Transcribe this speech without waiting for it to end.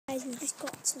Guys, we've just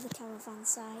got to the caravan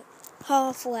site,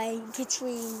 halfway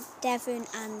between Devon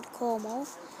and Cornwall.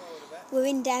 We're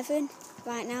in Devon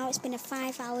right now. It's been a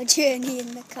 5-hour journey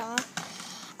in the car,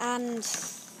 and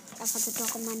I've had the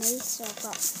dog on my knee, so I've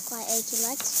got quite achy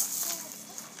legs.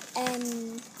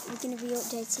 We're going to be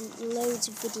updating loads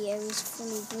of videos,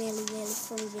 really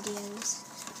funny videos,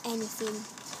 anything.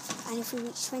 And if we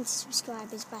reach 20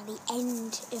 subscribers by the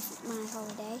end of my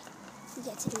holiday, we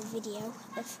get to do a video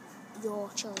of your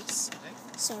choice.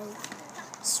 So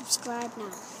subscribe now.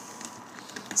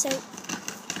 So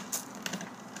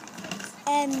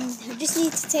I just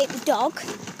need to take the dog.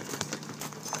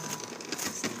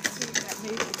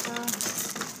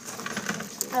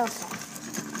 Okay.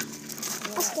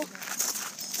 Oscar.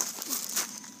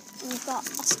 And we've got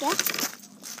Oscar.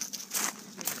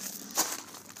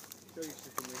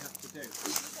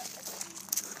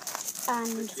 And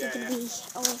we're going to be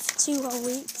away for 2 whole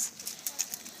weeks.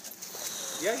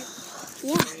 Yeah.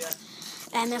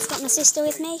 And I've got my sister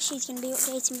with me. She's going to be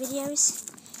updating videos.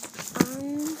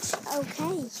 And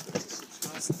okay.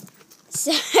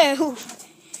 So,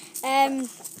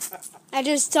 I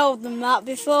just told them that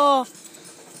before.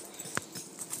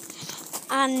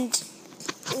 And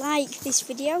like this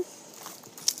video.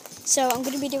 So I'm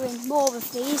going to be doing more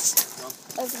of these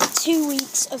over the 2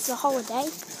 weeks of the holiday.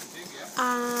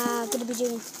 I'm going to be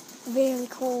doing really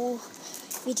cool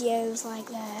videos like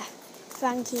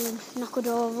ranking,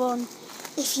 knock-a-door run,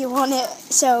 if you want it.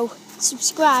 So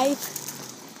subscribe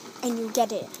and you'll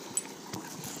get it.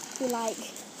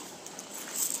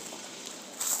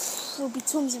 There'll be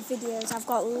tons of videos. I've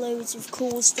got loads of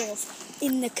cool stuff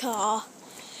in the car.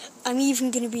 I'm even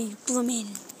going to be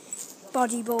blooming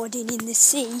bodyboarding in the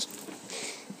sea.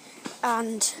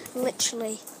 And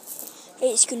literally,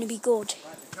 it's going to be good.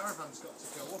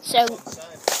 So,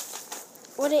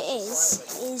 what it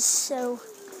is so,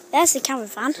 there's the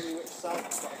caravan,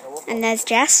 and there's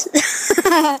Jess.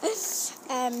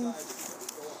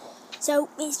 So,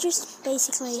 it's just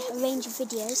basically a range of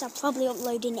videos. I'm probably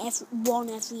uploading one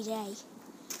every day.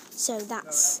 So,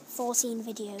 that's 14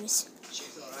 videos.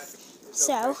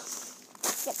 So,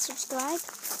 get subscribed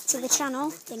to the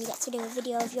channel, then you get to do a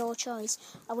video of your choice.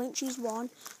 I won't choose one.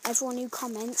 Everyone who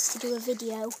comments to do a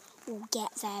video will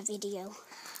get their video.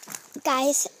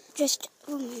 Guys,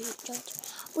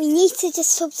 we need to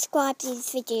just subscribe to these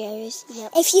videos.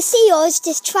 Yep. If you see us,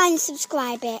 just try and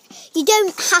subscribe it. You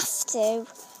don't have to.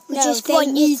 We just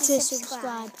want you to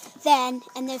subscribe. Then,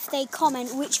 and if they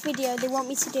comment which video they want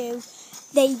me to do,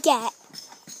 they get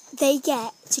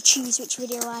to choose which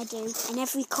video I do. And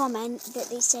every comment that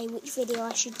they say which video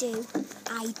I should do,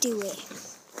 I do it.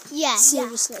 Yeah.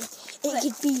 Seriously. Yeah. It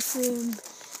could be from,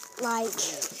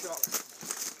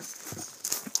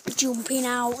 jumping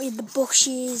out in the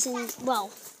bushes and, well,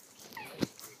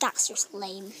 that's just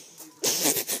lame.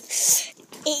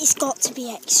 It's got to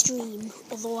be extreme,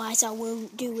 otherwise I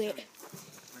won't do it.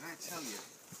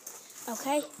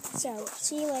 Okay, so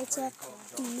see you later.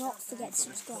 Do not forget to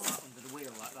subscribe.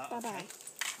 Bye bye.